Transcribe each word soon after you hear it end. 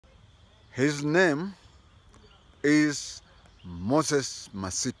His name is Moses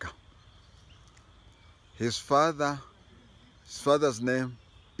Masika. His father's name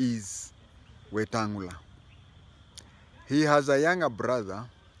is Wetang'ula. He has a younger brother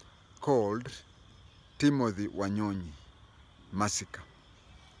called Timothy Wanyonyi Masika.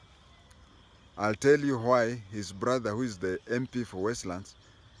 I'll tell you why his brother, who is the MP for Westlands,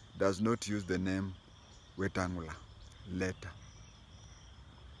 does not use the name Wetang'ula later.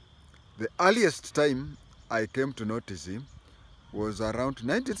 The earliest time I came to notice him was around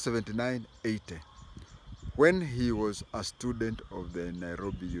 1979-80, when he was a student of the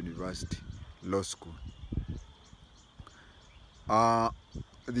Nairobi University Law School. The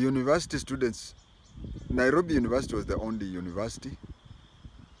university students, Nairobi University was the only university,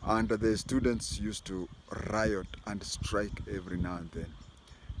 and the students used to riot and strike every now and then.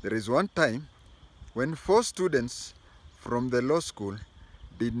 There is one time when 4 students from the law school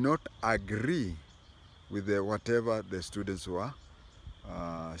did not agree with whatever the students were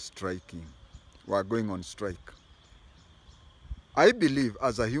going on strike. I believe,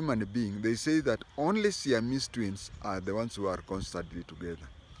 as a human being, they say that only Siamese twins are the ones who are constantly together.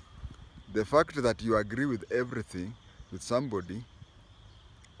 The fact that you agree with everything with somebody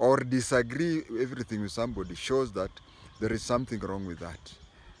or disagree everything with somebody shows that there is something wrong with that.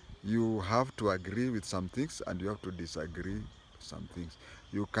 You have to agree with some things and you have to disagree with some things.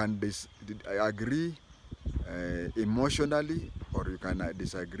 You can agree emotionally, or you can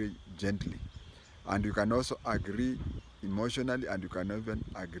disagree gently. And you can also agree emotionally, and you can even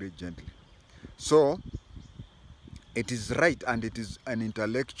agree gently. So it is right, and it is an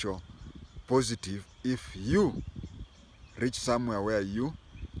intellectual positive if you reach somewhere where you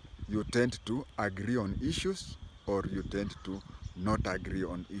tend to agree on issues, or you tend to not agree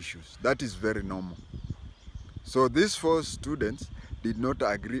on issues. That is very normal. So these 4 students did not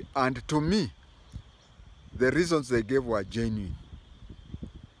agree, and to me, the reasons they gave were genuine.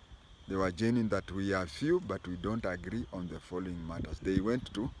 They were genuine, that we are few, but we don't agree on the following matters. They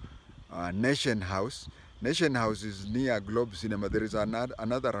went to Nation House. Nation House is near Globe Cinema. There is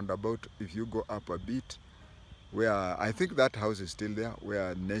another roundabout if you go up a bit, where I think that house is still there,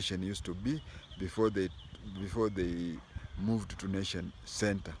 where Nation used to be before they moved to Nation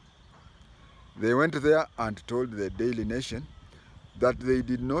Center. They went there and told the Daily Nation that they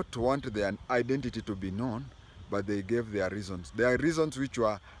did not want their identity to be known, but they gave their reasons. Their reasons which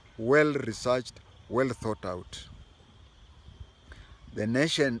were well researched, well thought out. The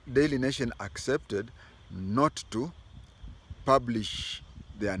Daily Nation accepted not to publish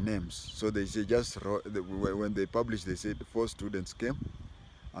their names. So they say when they published, they said 4 students came,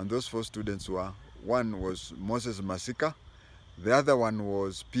 and those 4 students were, one was Moses Masika, the other one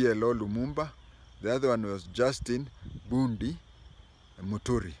was PLO Lumumba, the other one was Justin Bundi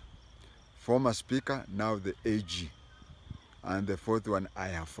Muturi, former speaker, now the AG, and the 4th one I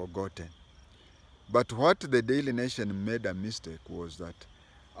have forgotten. But what the Daily Nation made a mistake was that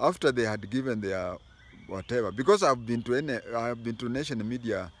after they had given their whatever, because I've been to Nation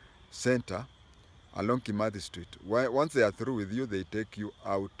Media Center along Kimathi Street. Once they are through with you, they take you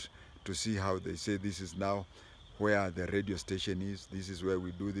out to see how they say this is now where the radio station is, this is where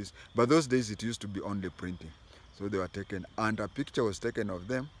we do this. But those days it used to be only printing. So they were taken, and a picture was taken of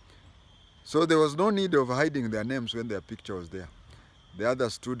them. So there was no need of hiding their names when their picture was there. The other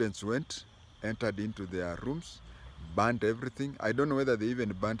students went, entered into their rooms, burnt everything. I don't know whether they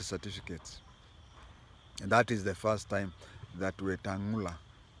even burnt certificates. And that is the first time that Wetang'ula,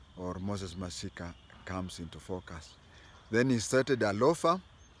 or Moses Masika, comes into focus. Then he started a law firm,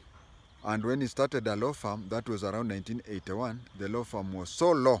 and when he started a law firm, that was around 1981, the law firm was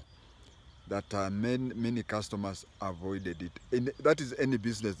so low that many customers avoided it. That is any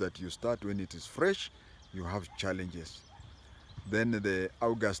business that you start when it is fresh, you have challenges. Then the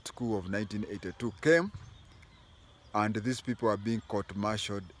August coup of 1982 came, and these people are being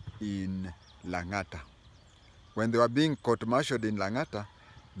court-martialed in Lang'ata. When they were being court-martialed in Lang'ata,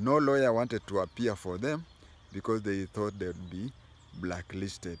 no lawyer wanted to appear for them because they thought they would be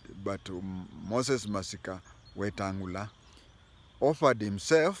blacklisted. But Moses Masika Wetang'ula offered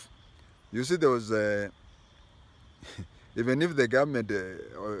himself. You see, there was even if the government even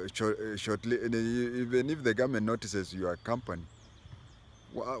if the government notices your company,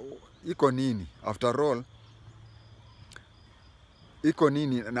 iko nini? After all, iko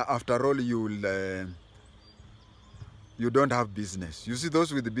nini? And after all, you don't have business. You see,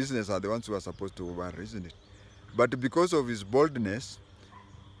 those with the business are the ones who are supposed to worry, isn't it? But because of his boldness,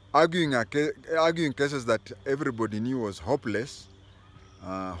 arguing cases that everybody knew was hopeless,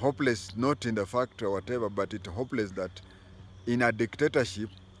 hopeless not in the fact or whatever, but it's hopeless that in a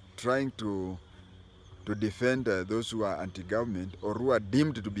dictatorship, trying to defend those who are anti-government or who are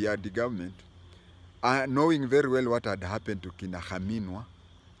deemed to be anti-government, knowing very well what had happened to Kina Haminwa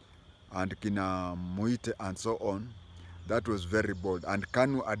and Kina Muite and so on. That was very bold, and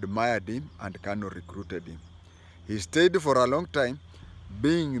Kanu admired him and Kanu recruited him. He stayed for a long time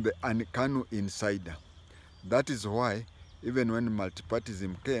being the Kanu insider. That is why even when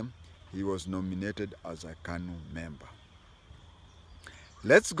multipartyism came, he was nominated as a Kanu member.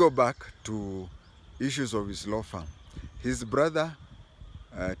 Let's go back to issues of his law firm. His brother,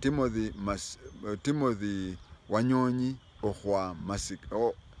 Timothy Wanyonyi Okhwa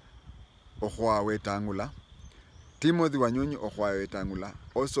Masika, Okhwa Wetang'ula. Timothy Wanyonyi Okhwa Wetang'ula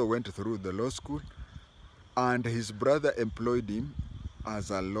also went through the law school, and his brother employed him as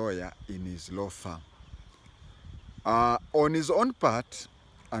a lawyer in his law firm. On his own part,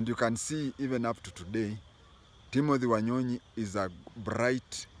 and you can see even up to today, Timothy Wanyonyi is a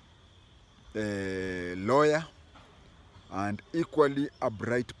bright lawyer and equally a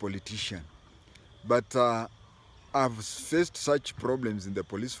bright politician. But I've faced such problems in the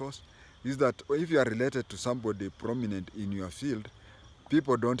police force, is that if you are related to somebody prominent in your field,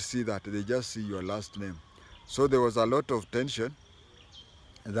 people don't see that, they just see your last name. So there was a lot of tension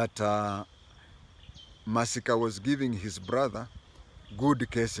that Masika was giving his brother good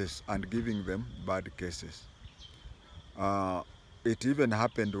cases and giving them bad cases. It even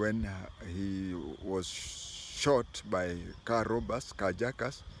happened when he was shot by car robbers,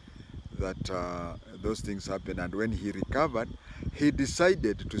 carjackers, that those things happened. And when he recovered, he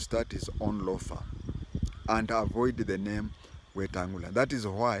decided to start his own law firm and avoid the name Wetang'ula. That is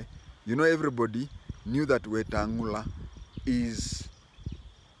why, you know, everybody knew that Wetang'ula is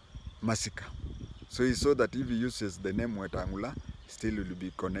Masika. So he saw that if he uses the name Wetang'ula, still will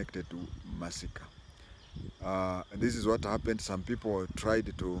be connected to Masika. This is what happened. Some people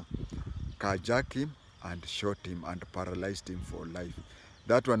tried to carjack him and shot him and paralyzed him for life.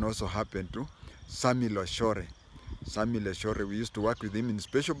 That one also happened to Samuel Oshore. Samuel Oshore, we used to work with him in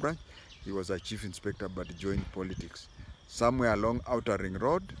Special Branch. He was a chief inspector but joined politics. Somewhere along Outer Ring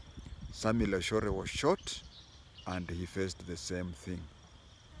Road, Samuel Oshore was shot and he faced the same thing.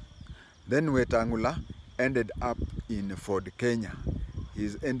 Then Wetang'ula ended up in Ford, Kenya.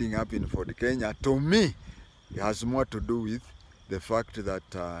 He's ending up in Ford, Kenya. To me, it has more to do with the fact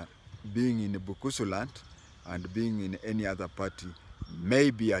that being in Bukusuland and being in any other party may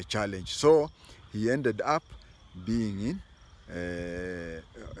be a challenge. So he ended up being in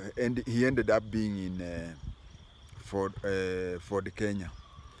Ford, Kenya.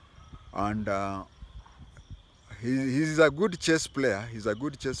 And he's a good chess player. He's a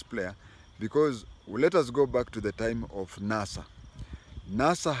good chess player because let us go back to the time of NASA.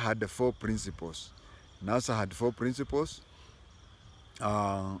 NASA had 4 principles. NASA had 4 principles, 2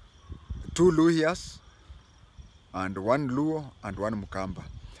 Luhyas, and 1 Luo, and 1 Mukamba.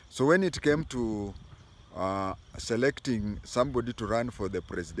 So when it came to selecting somebody to run for the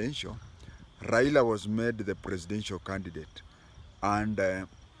presidential, Raila was made the presidential candidate, and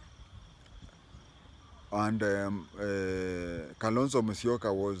Kalonzo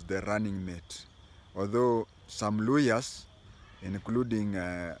Musyoka was the running mate. Although some Luhyas, including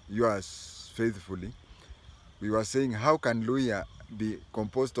yours faithfully, we were saying, how can Luhya be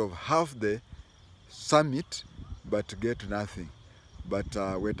composed of half the summit but get nothing? But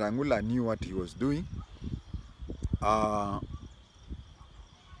Wetang'ula knew what he was doing.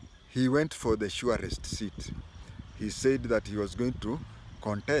 He went for the surest seat. He said that he was going to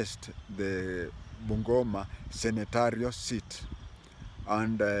contest the Bungoma senatorial seat.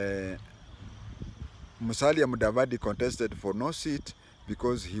 And Musalia Mudavadi contested for no seat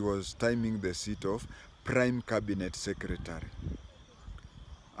because he was timing the seat of Prime Cabinet Secretary.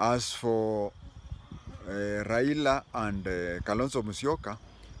 As for Raila and Kalonzo Musyoka,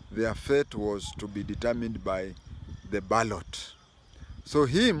 their fate was to be determined by the ballot. So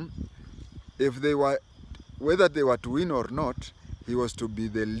him, if they were, whether they were to win or not, he was to be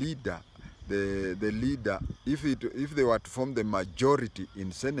the leader. The leader, if they were to form the majority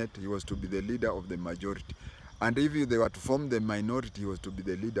in Senate, he was to be the leader of the majority. And if they were to form the minority, he was to be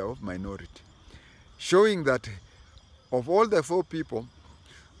the leader of minority. Showing that of all the 4 people,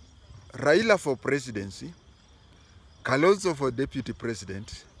 Raila for presidency, Kalonzo for deputy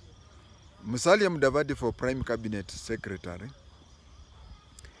president, Musalia Mudavadi for prime cabinet secretary,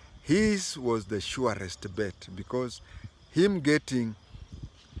 his was the surest bet because him getting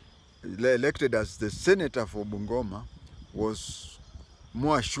elected as the senator for Bungoma was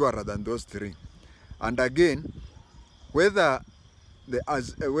more sure than those 3. And again, whether the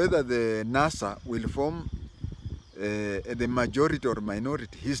NASA will form the majority or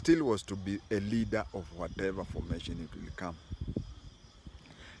minority, he still was to be a leader of whatever formation it will come.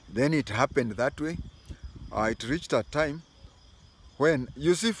 Then it happened that way. It reached a time when,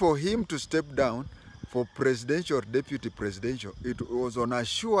 you see, for him to step down for presidential or deputy presidential, it was on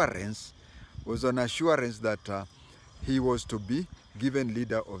assurance, that he was to be given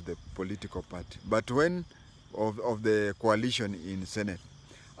leader of the political party, but when of the coalition in Senate.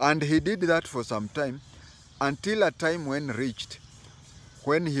 And he did that for some time, until a time when reached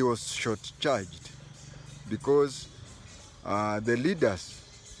when he was short-charged, because the leaders,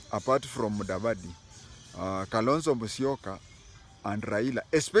 apart from Mudavadi, Kalonzo Musyoka and Raila,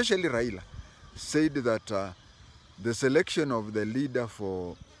 especially Raila, said that the selection of the leader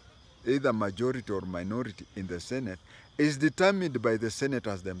for either majority or minority in the Senate is determined by the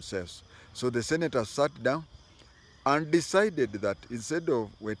senators themselves. So the senators sat down and decided that instead of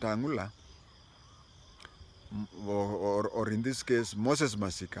Wetang'ula, or in this case Moses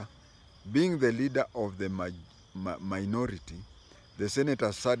Masika, being the leader of the minority, the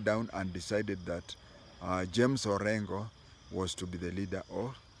senators sat down and decided that James Orengo was to be the leader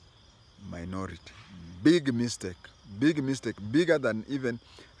of minority. Big mistake, bigger than even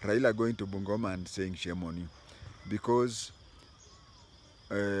Raila going to Bungoma and saying shame on you. Because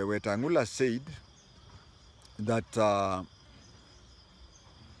Wetang'ula said that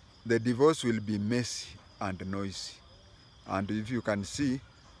the divorce will be messy and noisy. And if you can see,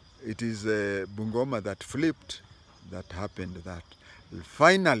 it is Bungoma that flipped, that happened that.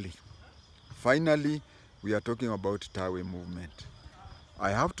 Finally, we are talking about Tawe movement.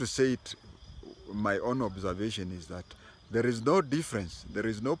 I have to say it, my own observation is that there is no difference, there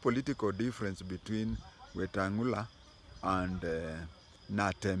is no political difference between Wetang'ula and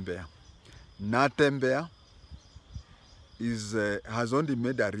Natembeya. Natembeya has only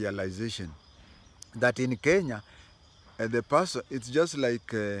made a realization that in Kenya, the person, it's just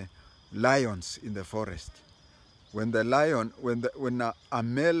like lions in the forest. When the lion, when a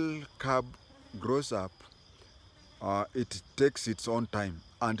male cub grows up, it takes its own time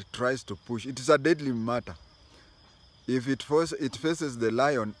and tries to push. It is a deadly matter. If it faces the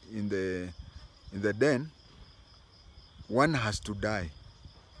lion in the den, one has to die.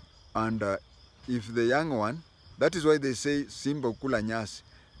 And if the young one, that is why they say Simba kula nyasi.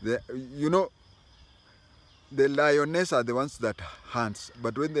 You know, the lioness are the ones that hunt,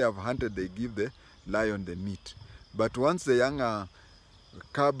 but when they have hunted, they give the lion the meat. But once the young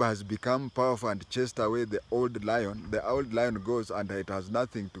cub has become powerful and chased away the old lion goes and it has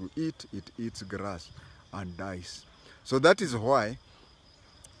nothing to eat, it eats grass and dies. So that is why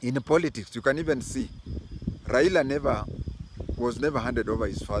in politics, you can even see, Raila was never handed over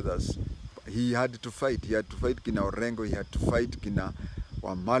his fathers. He had to fight. He had to fight Kina Orengo, he had to fight Kina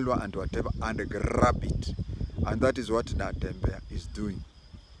Wamalwa and whatever, and grab it. And that is what Natembeya is doing.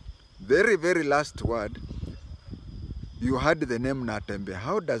 Very, very last word, you had the name Natembeya.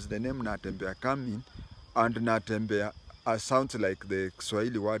 How does the name Natembeya come in? And Natembeya sounds like the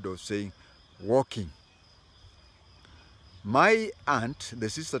Swahili word of saying walking. My aunt, the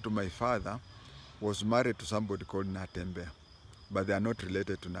sister to my father, was married to somebody called Natembeya. But they are not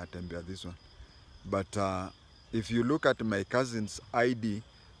related to Natembeya, this one. But if you look at my cousin's ID,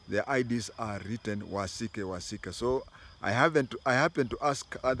 their IDs are written Wasike. So I happen to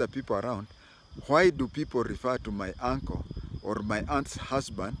ask other people around, why do people refer to my uncle or my aunt's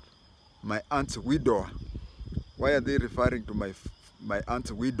husband, my aunt's widower? Why are they referring to my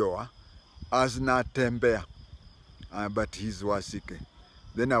aunt's widower as Natembeya? But he's Wasike.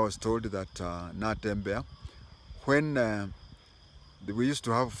 Then I was told that Natembeya, when we used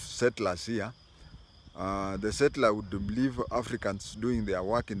to have settlers here, the settler would leave Africans doing their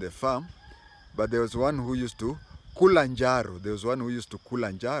work in the farm, but there was one who used to kulanjaro. There was one who used to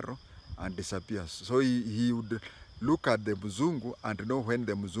kulanjaro and disappears. So he would look at the Mzungu and know when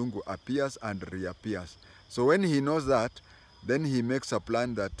the Mzungu appears and reappears. So when he knows that, then he makes a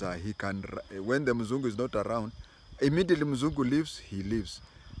plan that he can, when the Mzungu is not around, immediately Mzungu leaves, he leaves.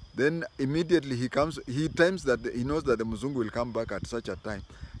 Then immediately he comes, he times that he knows that the Mzungu will come back at such a time.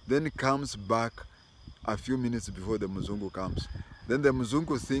 Then he comes back a few minutes before the Mzungu comes. Then the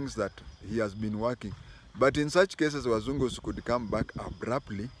Mzungu thinks that he has been working. But in such cases, Wazungus could come back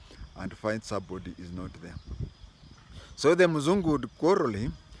abruptly and find somebody is not there. So the Mzungu would quarrel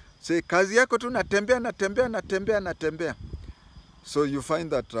him, say, kazi yako tu natembea. So you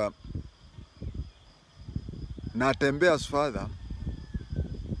find that Natembeya's father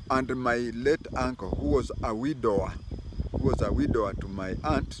and my late uncle, who was a widower to my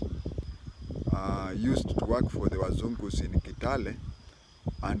aunt, used to work for the Wazungus in Kitale,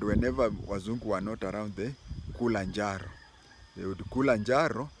 and whenever Wazungu were not around, they kula njaro. They would kula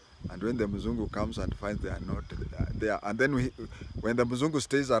njaro, and when the Mzungu comes and finds they are not there, and then when the Mzungu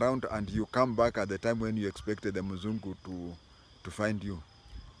stays around and you come back at the time when you expected the Mzungu to find you,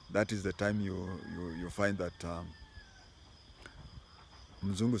 that is the time you find that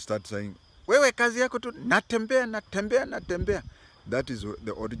Mzungu starts saying, wewe kazi yako tu natembea, natembea, natembea. That is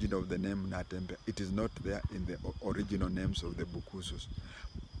the origin of the name Natembe. It is not there in the original names of the Bukusus.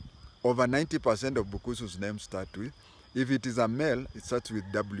 Over 90% of Bukusus names start with, if it is a male, it starts with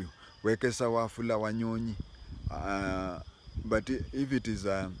W. Wekesa Wafula Wanyonyi. But if it is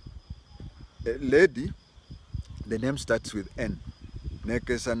a lady, the name starts with N.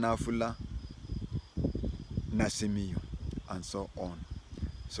 Nekesa Nafula Nasimiyu, and so on.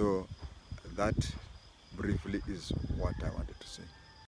 So that briefly is what I wanted to say.